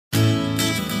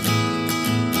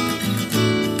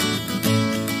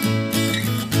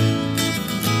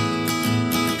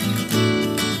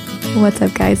What's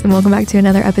up, guys, and welcome back to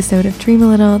another episode of Dream a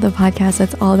Little, the podcast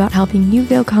that's all about helping you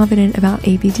feel confident about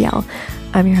ABDL.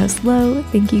 I'm your host, Lo.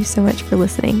 Thank you so much for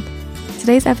listening.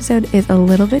 Today's episode is a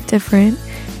little bit different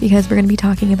because we're going to be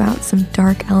talking about some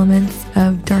dark elements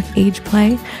of dark age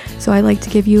play. So I like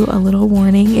to give you a little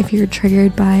warning if you're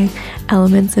triggered by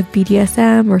elements of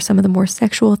BDSM or some of the more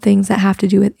sexual things that have to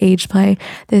do with age play.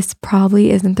 This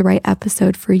probably isn't the right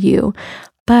episode for you.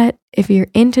 But if you're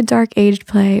into dark age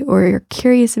play or you're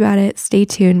curious about it, stay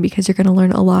tuned because you're going to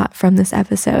learn a lot from this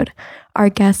episode. Our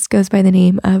guest goes by the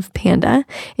name of Panda.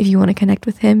 If you want to connect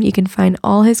with him, you can find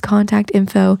all his contact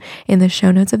info in the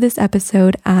show notes of this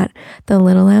episode at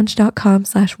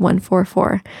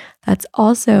thelittlelounge.com/144. That's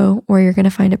also where you're going to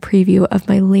find a preview of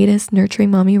my latest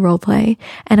Nurturing Mommy roleplay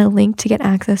and a link to get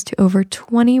access to over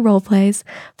 20 roleplays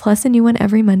plus a new one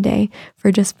every Monday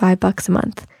for just $5 a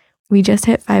month. We just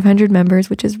hit 500 members,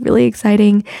 which is really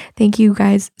exciting. Thank you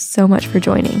guys so much for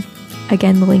joining.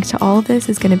 Again, the link to all of this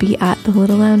is going to be at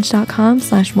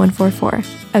thelittlelounge.com/144.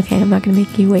 Okay, I'm not going to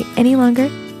make you wait any longer.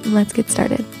 Let's get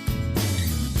started.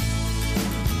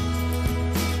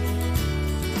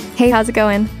 Hey, how's it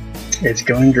going? It's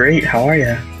going great. How are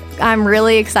you? I'm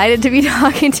really excited to be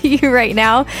talking to you right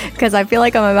now because I feel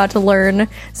like I'm about to learn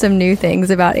some new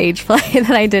things about age play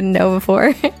that I didn't know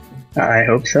before. I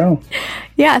hope so.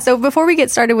 Yeah. So before we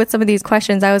get started with some of these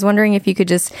questions, I was wondering if you could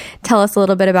just tell us a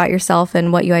little bit about yourself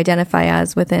and what you identify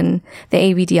as within the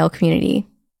ABDL community.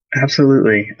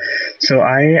 Absolutely. So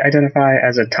I identify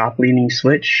as a top-leaning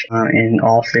switch in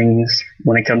all things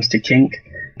when it comes to kink.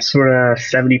 Sort of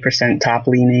 70%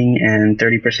 top-leaning and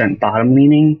 30%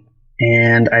 bottom-leaning.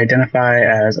 And I identify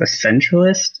as a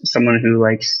sensualist, someone who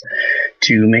likes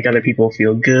to make other people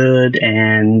feel good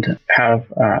and have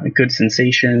good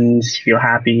sensations, feel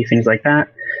happy, things like that.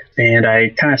 And I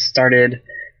kind of started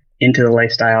into the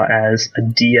lifestyle as a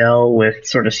DL with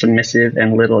sort of submissive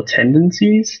and little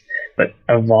tendencies, but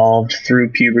evolved through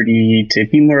puberty to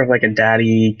be more of like a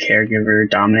daddy, caregiver,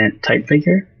 dominant type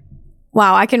figure.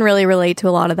 Wow, I can really relate to a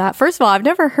lot of that. First of all, I've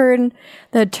never heard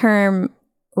the term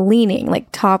leaning, like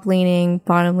top leaning,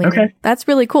 bottom leaning. Okay. That's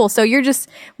really cool. So you're just,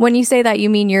 when you say that, you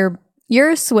mean you're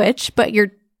a switch, but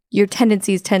your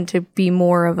tendencies tend to be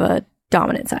more of a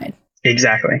dominant side.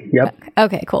 Exactly. Yep.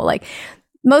 Okay, cool. Like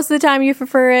most of the time you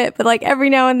prefer it, but like every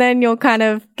now and then you'll kind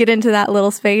of get into that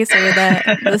little space or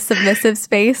the submissive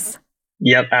space.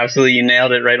 Yep, absolutely. You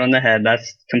nailed it right on the head.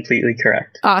 That's completely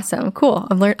correct. Awesome. Cool.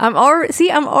 I'm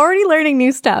already learning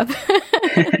new stuff.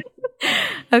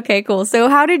 Okay, cool. So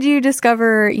how did you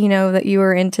discover, that you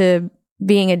were into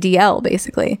being a DL,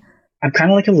 basically? I'm kind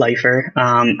of like a lifer.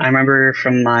 I remember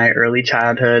from my early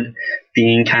childhood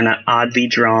being kind of oddly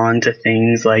drawn to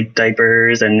things like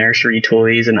diapers and nursery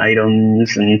toys and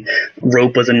items, and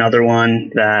rope was another one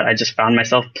that I just found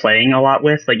myself playing a lot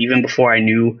with, like even before I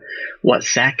knew what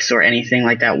sex or anything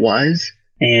like that was.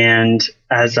 And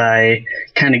as I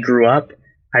kind of grew up,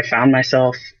 I found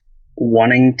myself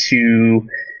wanting to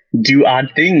do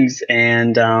odd things.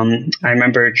 And I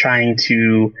remember trying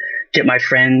to get my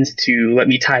friends to let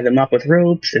me tie them up with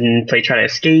ropes and try to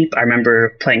escape. I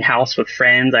remember playing house with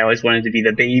friends. I always wanted to be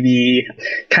the baby,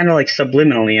 kind of like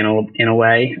subliminally in a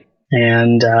way.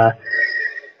 And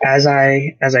as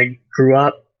I grew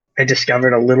up, I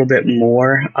discovered a little bit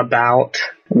more about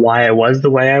why I was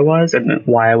the way I was and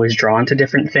why I was drawn to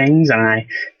different things. And I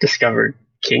discovered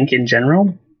kink in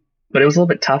general. But it was a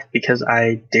little bit tough because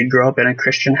I did grow up in a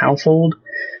Christian household,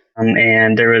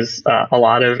 and there was a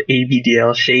lot of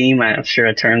ABDL shame. I'm sure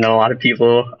a term that a lot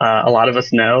of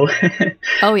us know.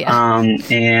 Oh yeah.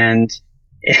 And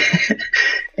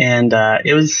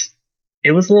it was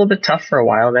a little bit tough for a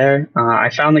while there. I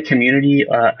found the community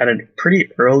at a pretty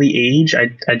early age.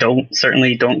 I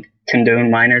certainly don't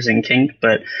condone minors in kink,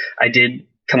 but I did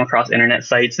come across internet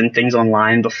sites and things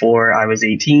online before I was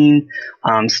 18.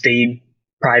 Stayed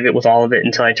private with all of it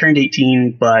until I turned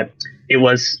 18, but it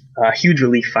was a huge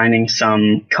relief finding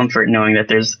some comfort knowing that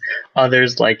there's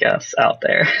others like us out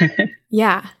there.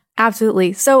 Yeah,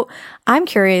 absolutely. So I'm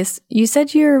curious, you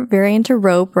said you're very into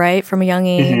rope, right? From a young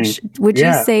age. Mm-hmm. Would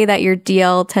you say that your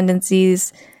DL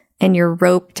tendencies and your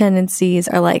rope tendencies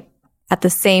are like at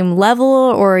the same level,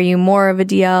 or are you more of a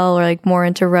DL or like more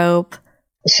into rope?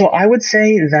 So I would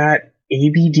say that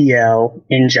ABDL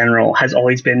in general has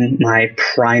always been my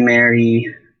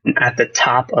primary, at the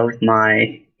top of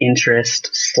my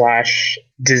interest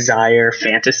 / desire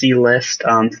fantasy list,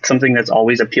 something that's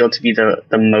always appealed to me the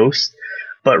most.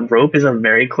 But rope is a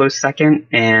very close second,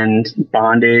 and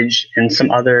bondage and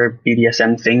some other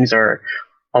BDSM things are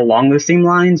along the same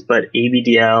lines, but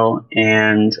ABDL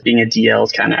and being a DL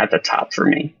is kind of at the top for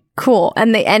me. Cool.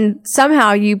 And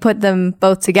somehow you put them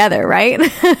both together, right?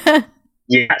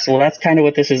 Yeah, so that's kind of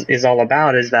what this is all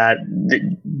about, is that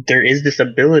there is this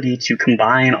ability to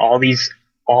combine all these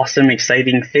awesome,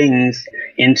 exciting things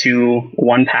into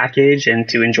one package and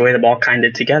to enjoy them all kind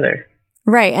of together.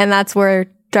 Right. And that's where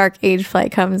dark age play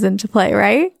comes into play,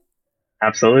 right?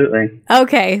 Absolutely.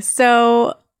 Okay.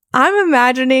 So I'm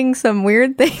imagining some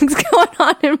weird things going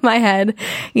on in my head,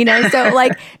 so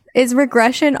like, is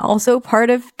regression also part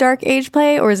of dark age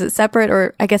play, or is it separate?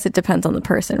 Or I guess it depends on the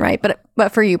person, right?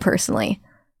 But for you personally,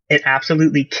 it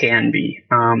absolutely can be.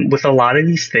 With a lot of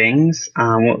these things,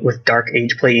 with dark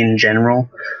age play in general,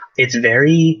 it's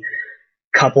very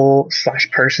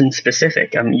couple/person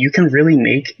specific. You can really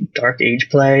make dark age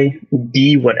play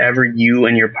be whatever you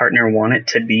and your partner want it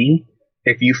to be.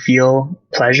 If you feel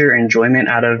pleasure, enjoyment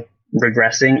out of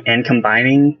regressing and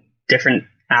combining different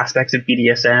aspects of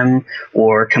BDSM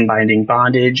or combining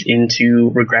bondage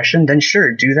into regression, then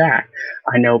sure, do that.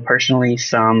 I know personally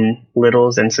some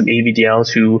littles and some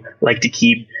ABDLs who like to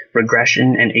keep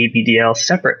regression and ABDL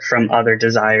separate from other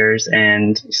desires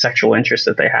and sexual interests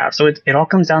that they have. So it all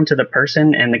comes down to the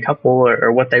person and the couple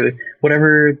or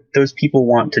whatever those people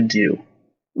want to do.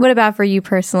 What about for you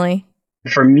personally?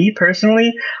 For me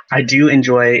personally, I do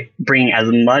enjoy bringing as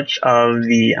much of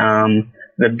the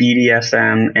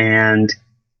BDSM and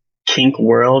kink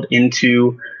world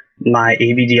into my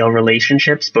ABDL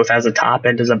relationships, both as a top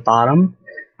and as a bottom.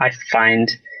 I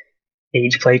find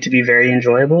age play to be very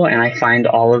enjoyable, and I find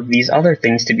all of these other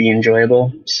things to be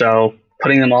enjoyable. So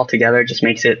putting them all together just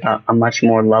makes it a much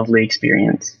more lovely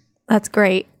experience. That's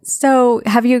great. So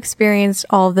have you experienced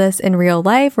all of this in real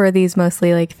life, or are these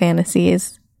mostly like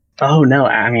fantasies? Oh, no.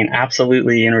 I mean,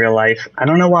 absolutely in real life. I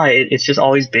don't know why. It's just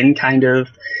always been kind of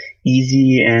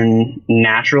easy and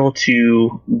natural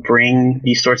to bring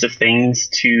these sorts of things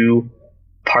to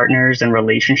partners and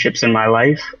relationships in my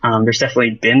life. There's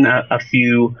definitely been a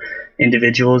few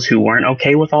individuals who weren't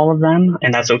okay with all of them,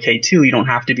 and that's okay too. You don't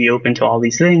have to be open to all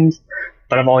these things,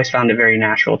 but I've always found it very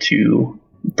natural to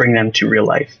bring them to real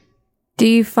life. Do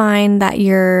you find that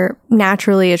you're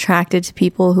naturally attracted to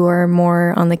people who are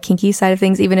more on the kinky side of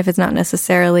things, even if it's not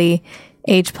necessarily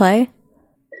age play?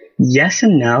 Yes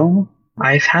and no.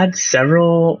 I've had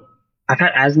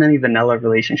as many vanilla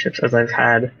relationships as I've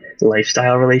had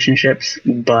lifestyle relationships,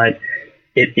 but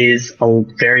it's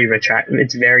very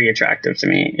attractive to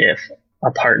me if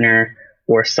a partner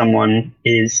or someone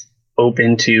is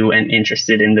open to and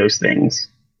interested in those things.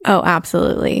 Oh,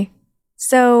 absolutely.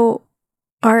 So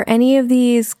are any of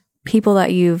these people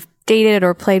that you've dated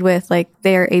or played with, like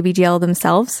they're ABDL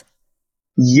themselves?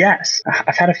 Yes.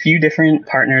 I've had a few different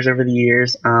partners over the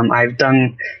years. I've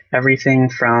done everything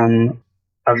from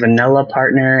a vanilla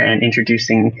partner and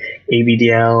introducing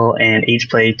ABDL and age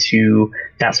play to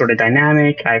that sort of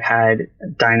dynamic. I've had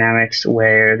dynamics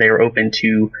where they were open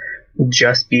to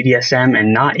just BDSM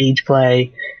and not age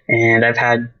play. And I've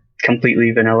had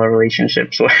completely vanilla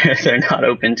relationships where they're not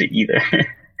open to either.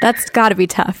 That's got to be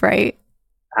tough, right?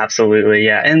 Absolutely,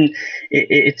 yeah. And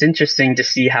it's interesting to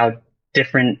see how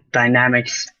different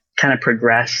dynamics kind of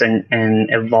progress and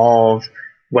evolve,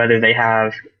 whether they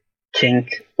have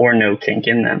kink or no kink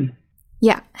in them.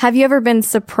 Yeah. Have you ever been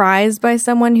surprised by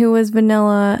someone who was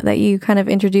vanilla that you kind of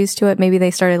introduced to it? Maybe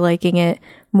they started liking it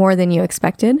more than you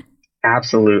expected?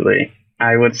 Absolutely.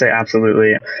 I would say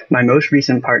absolutely. My most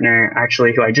recent partner,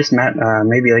 actually, who I just met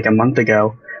maybe like a month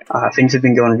ago, things have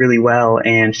been going really well,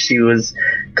 and she was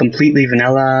completely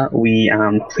vanilla. We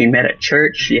met at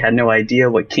church. She had no idea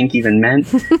what kink even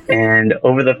meant. And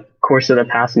over the course of the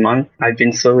past month, I've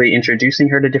been slowly introducing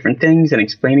her to different things and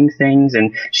explaining things,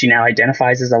 and she now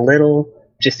identifies as a little.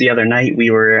 Just the other night, we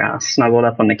were snuggled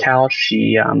up on the couch.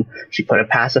 She put a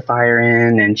pacifier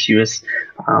in, and she was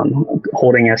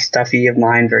holding a stuffy of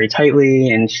mine very tightly,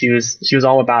 and she was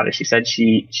all about it. She said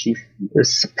she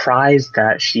was surprised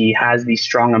that she has these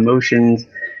strong emotions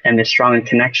and this strong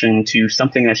connection to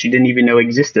something that she didn't even know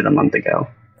existed a month ago.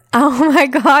 Oh my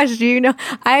gosh,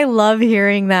 I love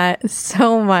hearing that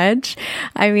so much.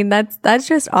 I mean, that's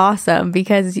just awesome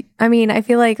because, I mean, I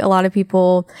feel like a lot of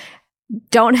people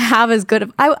don't have as good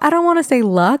of, I don't want to say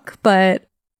luck, but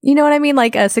you know what I mean?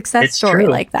 Like a success story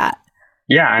like that.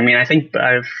 Yeah, I mean, I think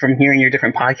from hearing your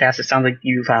different podcasts, it sounds like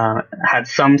you've had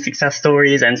some success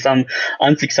stories and some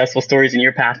unsuccessful stories in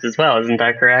your past as well. Isn't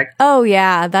that correct? Oh,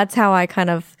 yeah. That's how I kind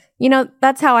of,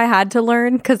 that's how I had to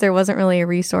learn because there wasn't really a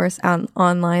resource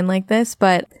online like this.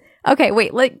 But okay,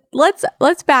 wait,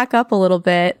 let's back up a little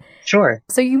bit. Sure.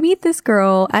 So you meet this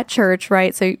girl at church,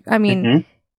 right? So, I mean,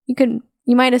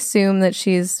 you might assume that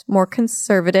she's more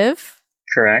conservative.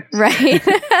 Correct. Right.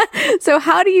 So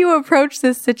how do you approach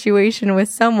this situation with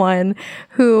someone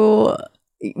who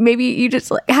maybe you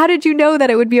just, how did you know that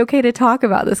it would be okay to talk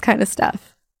about this kind of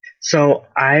stuff? So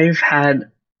I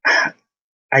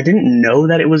didn't know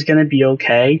that it was going to be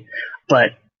okay,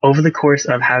 but over the course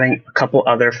of having a couple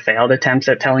other failed attempts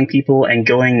at telling people and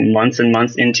going months and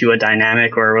months into a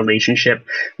dynamic or a relationship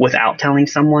without telling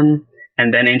someone,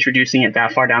 and then introducing it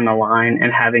that far down the line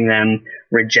and having them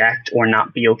reject or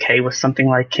not be okay with something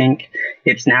like kink,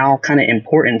 it's now kind of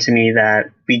important to me that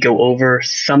we go over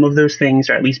some of those things,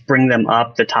 or at least bring them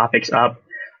up, the topics up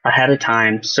ahead of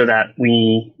time, so that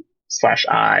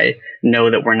I know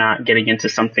that we're not getting into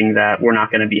something that we're not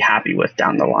going to be happy with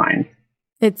down the line.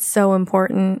 It's so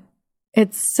important.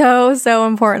 It's so, so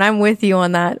important. I'm with you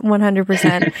on that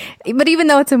 100%. But even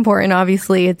though it's important,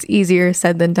 obviously it's easier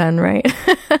said than done, right?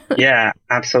 Yeah,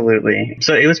 absolutely.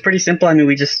 So it was pretty simple. I mean,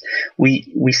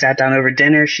 we sat down over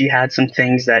dinner. She had some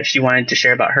things that she wanted to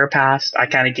share about her past. I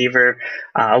kind of gave her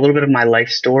a little bit of my life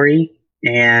story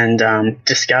and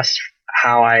discussed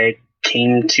how I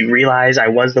came to realize I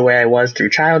was the way I was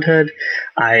through childhood.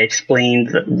 I explained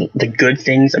the good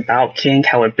things about kink,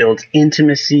 how it builds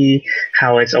intimacy,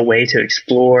 how it's a way to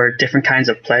explore different kinds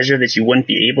of pleasure that you wouldn't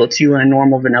be able to in a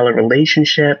normal vanilla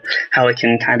relationship, how it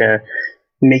can kind of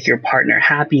make your partner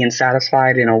happy and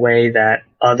satisfied in a way that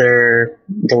other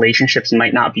relationships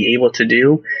might not be able to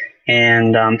do.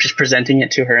 And just presenting it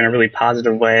to her in a really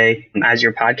positive way, as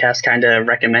your podcast kind of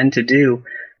recommend to do.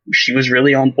 She was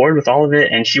really on board with all of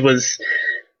it, and she was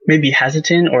maybe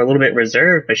hesitant or a little bit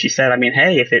reserved, but she said, I mean,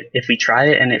 hey, if we try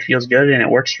it and it feels good and it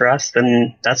works for us,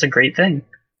 then that's a great thing.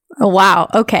 Oh, wow.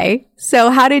 Okay. So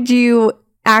how did you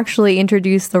actually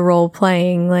introduce the role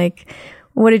playing? Like,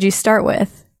 what did you start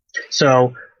with?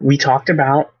 So we talked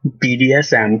about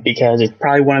BDSM because it's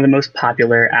probably one of the most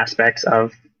popular aspects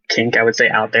of kink, I would say,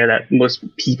 out there, that most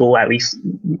people at least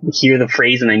hear the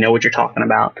phrase and they know what you're talking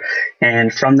about.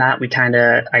 And from that,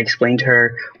 I explained to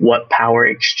her what power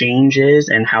exchange is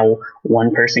and how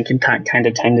one person can kind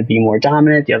of tend to be more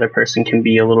dominant. The other person can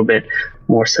be a little bit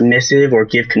more submissive or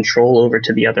give control over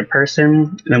to the other person.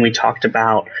 And then we talked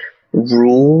about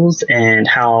rules and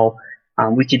how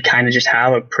we could kind of just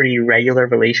have a pretty regular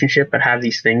relationship, but have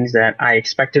these things that I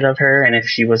expected of her. And if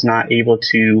she was not able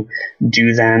to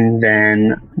do them,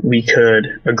 then we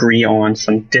could agree on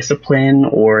some discipline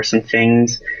or some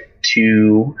things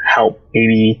to help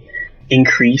maybe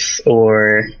increase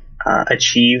or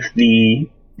achieve the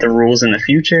rules in the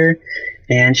future.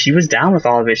 And she was down with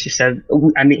all of it. She said,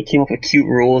 it came up with cute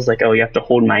rules like, oh, you have to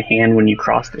hold my hand when you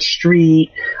cross the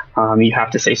street. You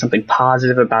have to say something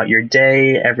positive about your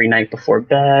day every night before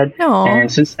bed. Aww. And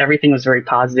since everything was very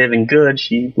positive and good,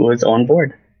 she was on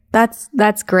board.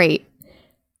 That's great.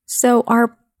 So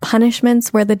are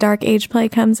punishments where the dark age play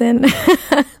comes in?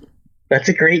 That's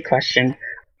a great question.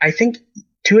 I think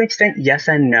to an extent, yes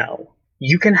and no.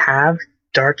 You can have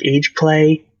dark age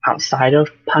play outside of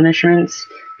punishments,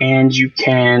 and you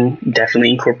can definitely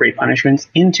incorporate punishments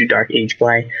into dark age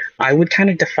play. I would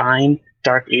kind of define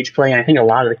dark age play, and I think a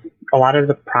lot of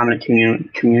the prominent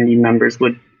community members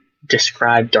would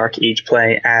describe dark age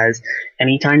play as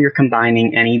anytime you're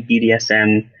combining any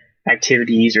BDSM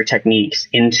activities or techniques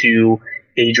into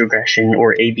age regression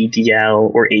or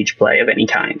ABDL or age play of any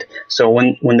kind. So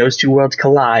when those two worlds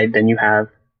collide, then you have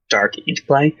dark age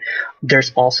play.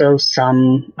 There's also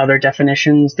some other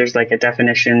definitions. There's like a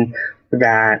definition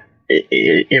that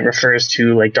it refers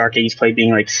to like dark age play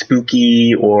being like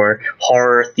spooky or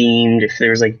horror themed. If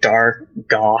there's like dark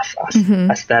goth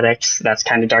aesthetics, that's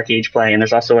kind of dark age play. And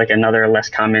there's also like another less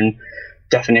common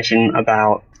definition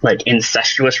about like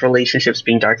incestuous relationships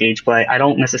being dark age play. I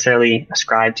don't necessarily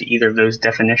ascribe to either of those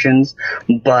definitions,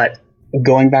 but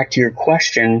going back to your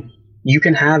question, you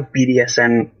can have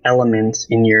BDSM elements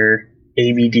in your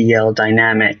ABDL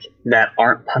dynamic that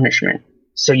aren't punishment.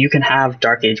 So you can have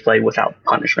dark age play without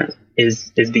punishment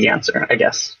is the answer, I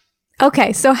guess.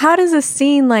 Okay, so how does a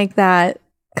scene like that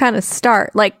kind of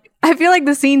start? Like, I feel like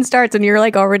the scene starts and you're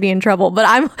like already in trouble, but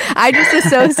I just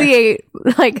associate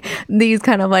like these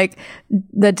kind of like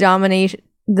the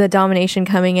domination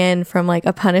coming in from like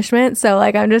a punishment. So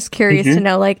like, I'm just curious to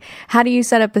know, like, how do you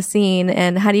set up a scene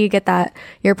and how do you get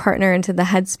your partner into the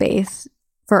headspace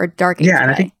for a dark age play?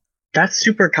 And I think that's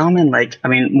super common. Like, I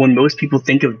mean, when most people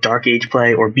think of dark age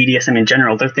play or BDSM in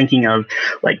general, they're thinking of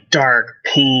like dark,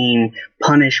 pain,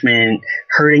 punishment,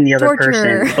 hurting the other Torture.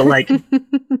 person. But like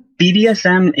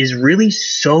BDSM is really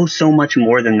so much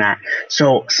more than that.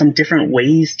 So some different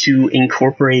ways to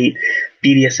incorporate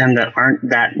BDSM that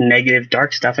aren't that negative,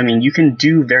 dark stuff. I mean, you can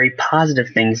do very positive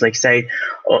things like say,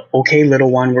 okay, little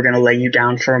one, we're going to lay you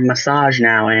down for a massage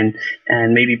now, and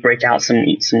maybe break out some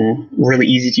really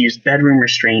easy to use bedroom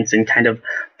restraints and kind of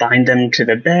bind them to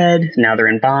the bed. Now they're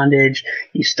in bondage.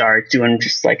 You start doing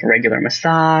just like a regular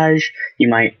massage. You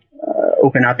might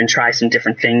open up and try some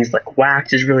different things, like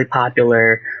wax is really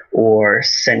popular, or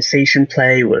sensation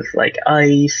play with like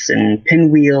ice and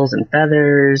pinwheels and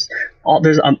feathers.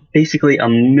 There's basically a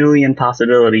million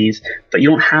possibilities, but you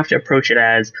don't have to approach it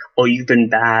as, oh, you've been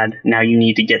bad, now you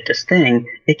need to get this thing.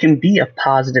 It can be a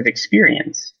positive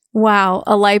experience. Wow,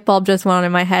 a light bulb just went on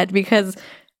in my head, because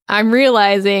I'm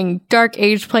realizing dark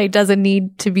age play doesn't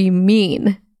need to be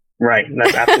mean. Right,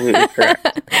 that's absolutely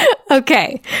correct.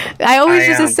 Okay, I always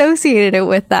just associated it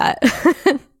with that.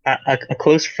 A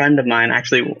close friend of mine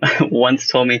actually once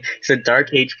told me, he said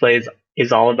dark age play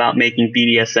is all about making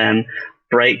BDSM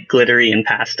bright, glittery, and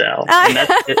pastel.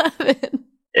 And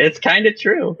it's kind of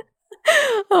true.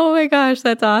 Oh my gosh,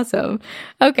 that's awesome.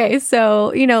 Okay,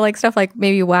 so, like stuff like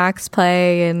maybe wax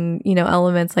play and,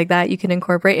 elements like that you can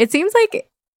incorporate. It seems like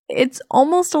it's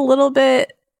almost a little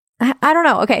bit, I don't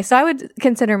know. Okay, so I would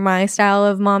consider my style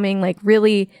of momming like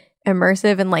really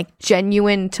immersive and like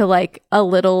genuine to like a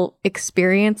little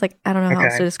experience. Like, I don't know how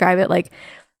else to describe it. Like,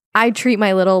 I treat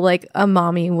my little like a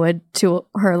mommy would to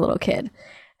her little kid.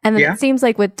 And then it seems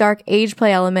like with dark age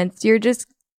play elements, you're just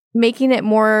making it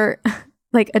more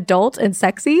like adult and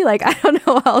sexy. Like, I don't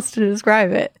know how else to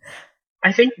describe it.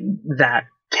 I think that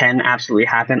can absolutely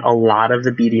happen. A lot of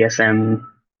the BDSM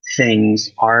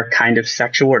things are kind of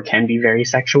sexual or can be very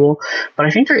sexual, but I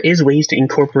think there is ways to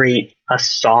incorporate a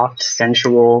soft,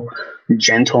 sensual,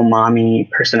 gentle mommy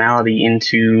personality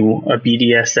into a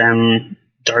BDSM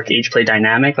dark age play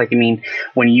dynamic. Like, I mean,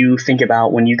 when you think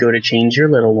about when you go to change your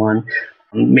little one,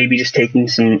 maybe just taking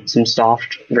some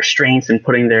soft restraints and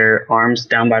putting their arms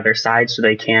down by their sides so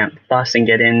they can't fuss and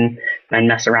get in and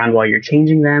mess around while you're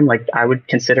changing them. Like, I would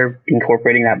consider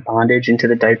incorporating that bondage into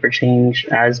the diaper change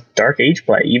as dark age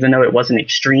play. Even though it wasn't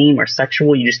extreme or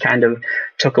sexual, you just kind of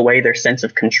took away their sense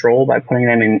of control by putting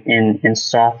them in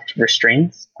soft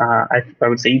restraints. I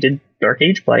would say you did dark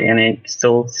age play, and it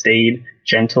still stayed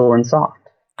gentle and soft.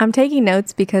 I'm taking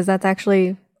notes because that's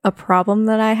actually a problem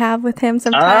that I have with him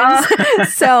sometimes.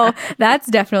 So that's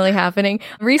definitely happening.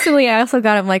 Recently, I also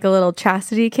got him like a little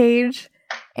chastity cage.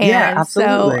 And yeah,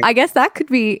 absolutely. So I guess that could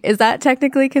be, is that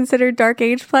technically considered dark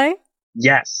age play?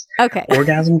 Yes. Okay.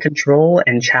 Orgasm control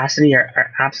and chastity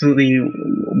are absolutely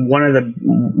one of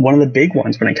the big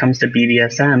ones when it comes to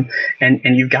BDSM. And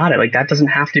you've got it. Like, that doesn't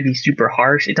have to be super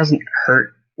harsh. It doesn't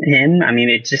hurt him. I mean,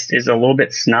 it just is a little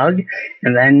bit snug,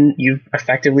 and then you've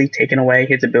effectively taken away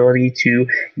his ability to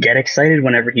get excited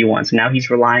whenever he wants. Now he's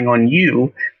relying on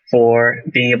you for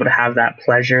being able to have that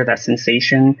pleasure, that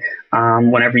sensation,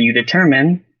 whenever you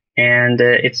determine, and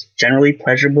it's generally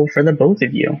pleasurable for the both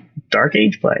of you. Dark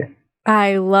age play.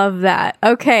 I love that.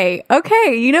 Okay.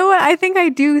 You know what? I think I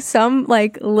do some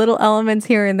like little elements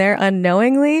here and there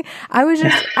unknowingly. I was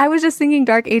just thinking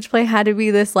dark age play had to be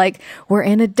this like, we're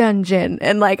in a dungeon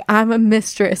and like I'm a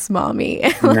mistress mommy.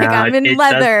 Like, I'm in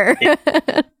leather.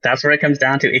 That's where it comes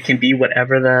down to. It can be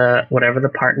whatever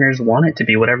the partners want it to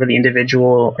be, whatever the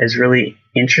individual is really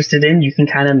interested in. You can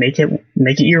kind of make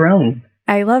it your own.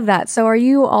 I love that. So are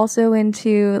you also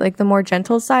into like the more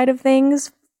gentle side of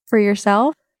things for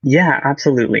yourself? Yeah,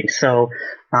 absolutely. So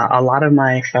a lot of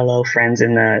my fellow friends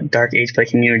in the dark age play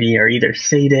community are either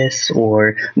sadists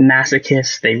or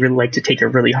masochists. They really like to take a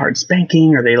really hard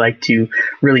spanking, or they like to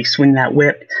really swing that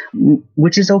whip,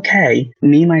 which is okay.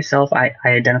 Me, myself, I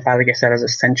identify, like I said, as a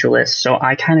sensualist. So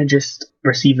I kind of just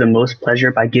receive the most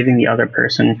pleasure by giving the other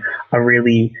person a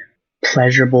really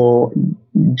pleasurable,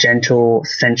 gentle,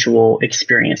 sensual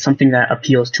experience, something that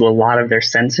appeals to a lot of their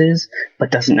senses, but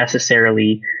doesn't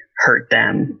necessarily hurt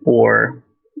them or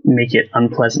make it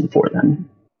unpleasant for them.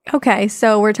 Okay,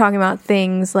 so we're talking about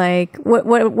things like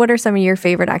what are some of your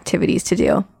favorite activities to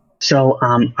do? So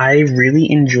I really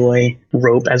enjoy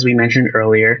rope, as we mentioned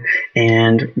earlier,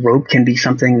 and rope can be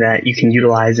something that you can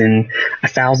utilize in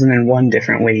 1,001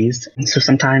 different ways. So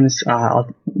sometimes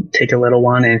I'll take a little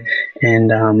one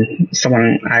and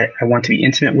someone I want to be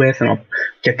intimate with, and I'll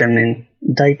get them in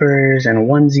diapers and a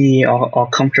onesie, all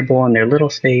comfortable in their little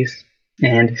space.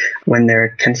 And when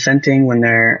they're consenting, when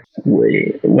they're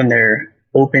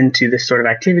open to this sort of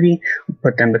activity, I'll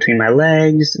put them between my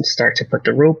legs and start to put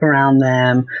the rope around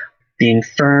them, being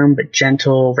firm but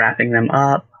gentle, wrapping them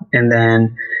up. And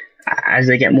then as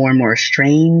they get more and more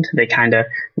strained, they kind of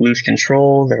lose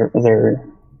control. They're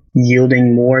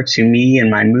yielding more to me and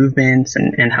my movements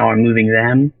and how I'm moving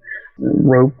them.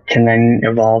 Rope can then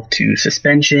evolve to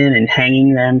suspension and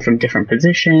hanging them from different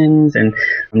positions, and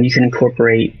you can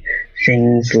incorporate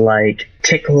things like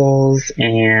tickles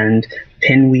and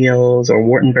pinwheels or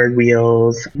Wartenberg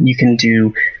wheels. You can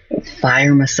do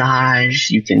fire massage.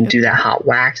 You can do that hot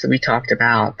wax that we talked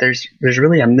about. There's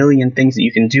really a million things that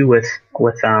you can do with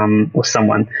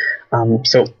someone.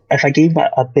 So if I gave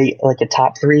a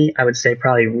top three, I would say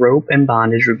probably rope and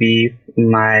bondage would be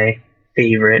my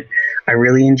favorite. I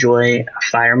really enjoy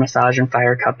fire massage and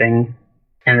fire cupping,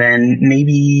 and then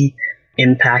maybe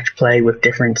impact play with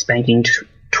different spanking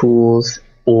tools,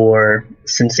 or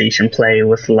sensation play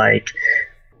with like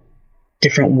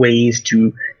different ways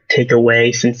to take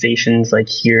away sensations like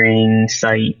hearing,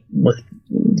 sight, with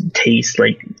taste,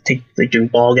 like doing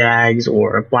ball gags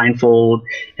or a blindfold,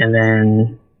 and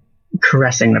then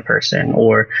caressing the person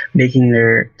or making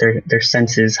their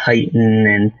senses heighten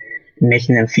and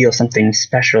making them feel something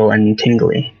special and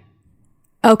tingly.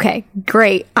 Okay,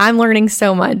 great. I'm learning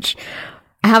so much.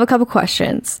 I have a couple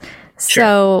questions. Sure.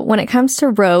 So when it comes to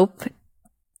rope,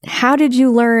 how did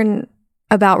you learn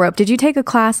about rope? Did you take a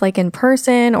class like in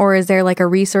person, or is there like a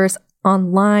resource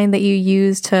online that you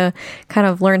use to kind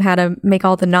of learn how to make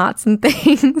all the knots and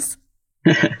things?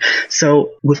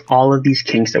 So with all of these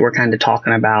kinks that we're kind of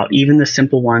talking about, even the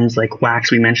simple ones like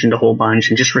wax, we mentioned a whole bunch,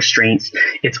 and just restraints,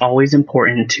 it's always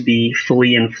important to be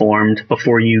fully informed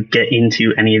before you get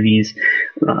into any of these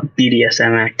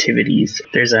BDSM activities.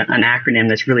 There's an acronym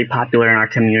that's really popular in our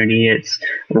community. It's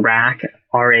RACK,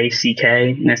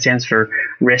 R-A-C-K, and it stands for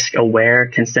Risk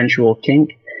Aware Consensual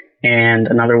Kink. And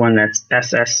another one that's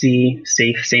SSC,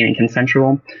 Safe, Sane, and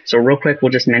Consensual. So real quick,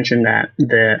 we'll just mention that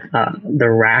the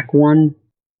rack one,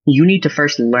 you need to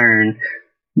first learn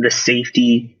the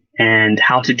safety and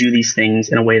how to do these things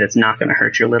in a way that's not going to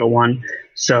hurt your little one.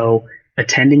 So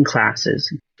attending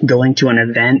classes, going to an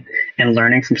event and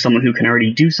learning from someone who can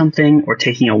already do something, or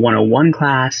taking a 101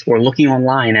 class, or looking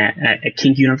online at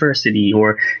Kink University,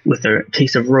 or with the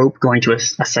case of rope, going to a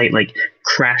site like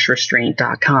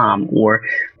crashrestraint.com, or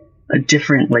a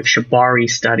different like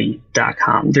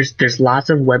shibaristudy.com. There's lots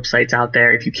of websites out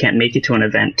there if you can't make it to an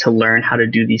event to learn how to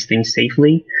do these things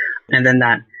safely. And then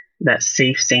that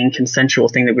safe, sane, consensual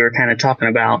thing that we were kind of talking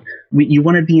about, you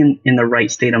want to be in the right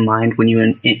state of mind when you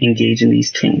engage in these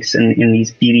kinks and in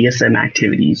these BDSM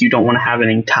activities. You don't want to have an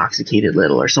intoxicated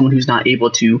little, or someone who's not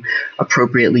able to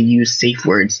appropriately use safe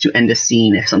words to end a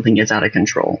scene if something gets out of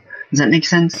control. Does that make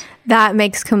sense? That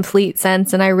makes complete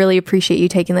sense, and I really appreciate you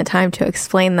taking the time to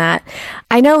explain that.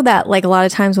 I know that like a lot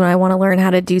of times when I want to learn how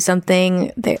to do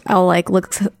something, I'll like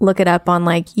look it up on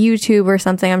like YouTube or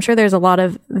something. I'm sure there's a lot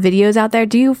of videos out there.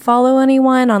 Do you follow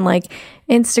anyone on like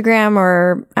Instagram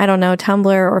or, I don't know, Tumblr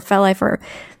or FetLife, or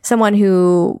someone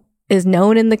who is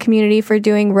known in the community for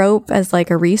doing rope as like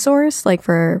a resource, like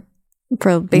for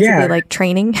basically like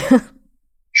training?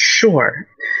 Sure.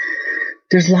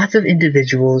 There's lots of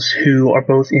individuals who are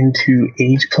both into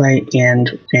age play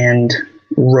and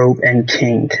rope and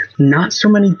kink. Not so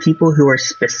many people who are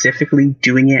specifically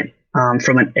doing it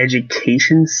from an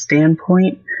education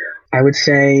standpoint. I would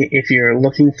say if you're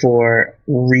looking for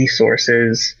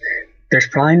resources, there's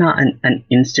probably not an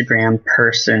Instagram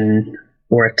person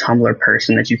or a Tumblr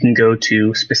person that you can go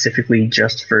to specifically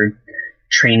just for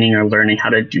training or learning how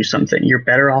to do something. You're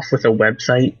better off with a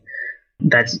website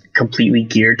that's completely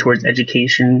geared towards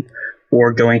education,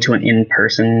 or going to an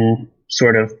in-person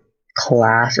sort of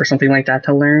class or something like that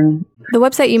to learn. The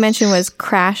website you mentioned was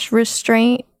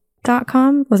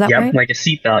crashrestraint.com. Was that right? Yep, like a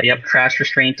seatbelt. Yep,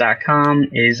 crashrestraint.com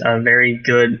is a very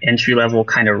good entry-level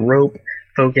kind of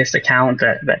rope-focused account.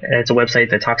 That it's a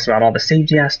website that talks about all the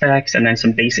safety aspects and then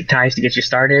some basic ties to get you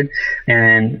started.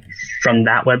 And from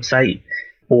that website,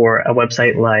 or a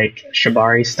website like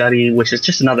Shibari Study, which is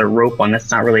just another rope one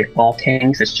that's not really all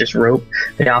kinks, it's just rope.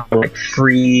 They offer like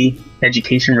free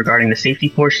education regarding the safety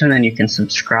portion, and you can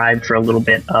subscribe for a little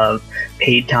bit of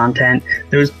paid content.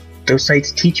 Those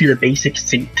sites teach you the basics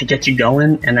to get you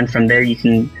going, and then from there you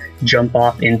can jump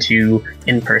off into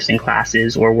in-person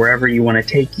classes or wherever you want to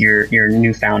take your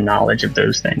newfound knowledge of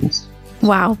those things.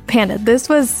 Wow, Panda, this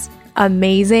was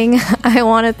amazing. I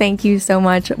want to thank you so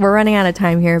much. We're running out of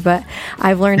time here, but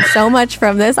I've learned so much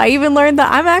from this. I even learned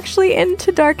that I'm actually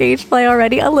into dark age play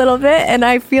already a little bit, and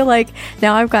I feel like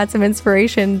now I've got some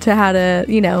inspiration to how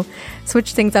to,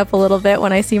 switch things up a little bit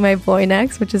when I see my boy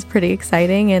next, which is pretty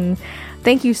exciting. And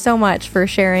thank you so much for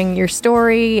sharing your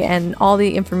story and all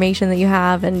the information that you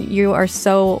have, and you are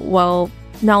so well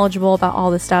knowledgeable about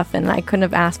all this stuff, and I couldn't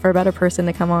have asked for a better person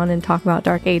to come on and talk about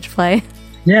dark age play.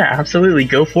 Yeah, absolutely.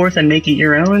 Go forth and make it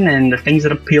your own, and the things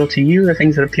that appeal to you, the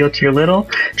things that appeal to your little,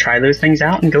 try those things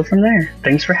out and go from there.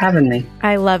 Thanks for having me.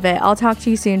 I love it. I'll talk to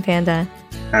you soon, Panda.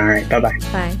 All right, bye-bye.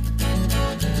 Bye.